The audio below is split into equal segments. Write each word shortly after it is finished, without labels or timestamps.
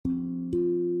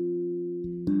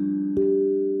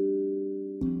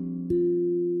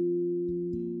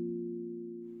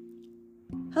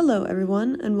Hello,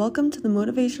 everyone, and welcome to the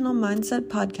Motivational Mindset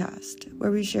Podcast, where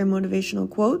we share motivational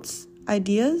quotes,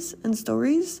 ideas, and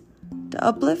stories to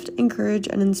uplift, encourage,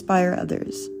 and inspire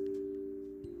others.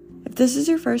 If this is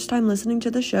your first time listening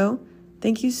to the show,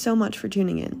 thank you so much for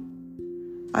tuning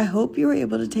in. I hope you were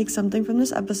able to take something from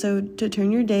this episode to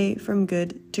turn your day from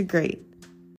good to great.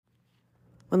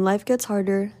 When life gets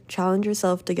harder, challenge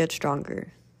yourself to get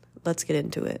stronger. Let's get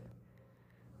into it.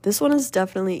 This one is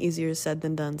definitely easier said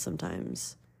than done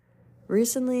sometimes.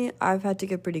 Recently, I've had to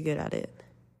get pretty good at it.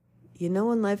 You know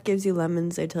when life gives you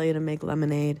lemons, they tell you to make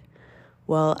lemonade?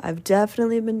 Well, I've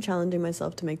definitely been challenging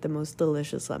myself to make the most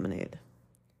delicious lemonade.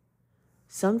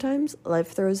 Sometimes life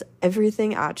throws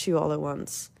everything at you all at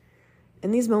once.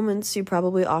 In these moments, you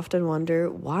probably often wonder,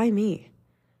 why me?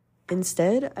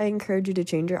 Instead, I encourage you to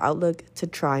change your outlook to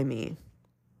try me.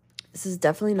 This is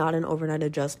definitely not an overnight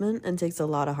adjustment and takes a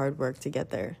lot of hard work to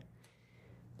get there.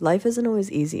 Life isn't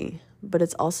always easy, but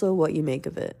it's also what you make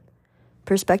of it.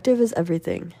 Perspective is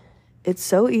everything. It's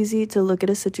so easy to look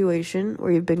at a situation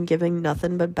where you've been giving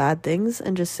nothing but bad things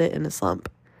and just sit in a slump.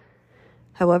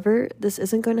 However, this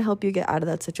isn't going to help you get out of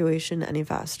that situation any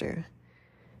faster.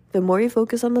 The more you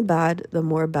focus on the bad, the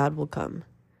more bad will come.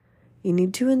 You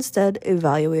need to instead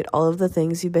evaluate all of the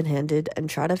things you've been handed and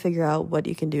try to figure out what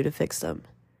you can do to fix them.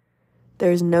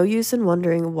 There is no use in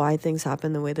wondering why things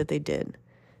happen the way that they did.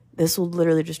 This will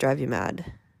literally just drive you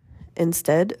mad.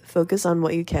 Instead, focus on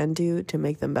what you can do to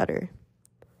make them better.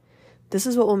 This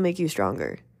is what will make you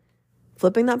stronger.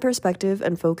 Flipping that perspective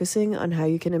and focusing on how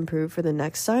you can improve for the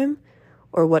next time,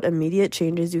 or what immediate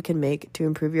changes you can make to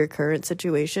improve your current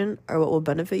situation, are what will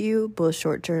benefit you both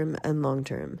short-term and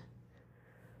long-term.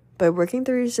 By working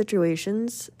through your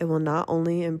situations, it will not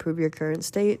only improve your current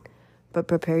state, but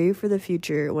prepare you for the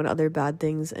future when other bad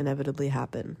things inevitably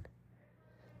happen.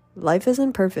 Life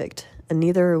isn't perfect, and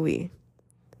neither are we.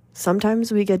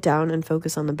 Sometimes we get down and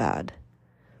focus on the bad,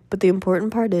 but the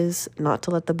important part is not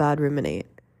to let the bad ruminate.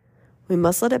 We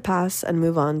must let it pass and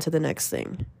move on to the next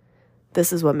thing.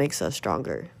 This is what makes us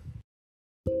stronger.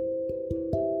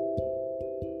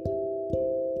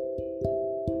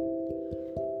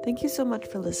 Thank you so much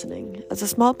for listening. As a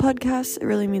small podcast, it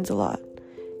really means a lot.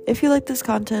 If you like this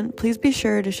content, please be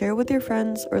sure to share it with your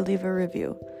friends or leave a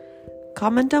review.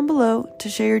 Comment down below to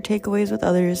share your takeaways with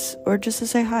others or just to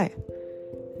say hi.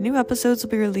 New episodes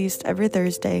will be released every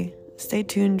Thursday. Stay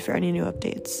tuned for any new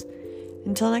updates.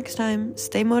 Until next time,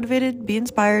 stay motivated, be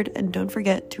inspired, and don't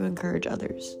forget to encourage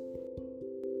others.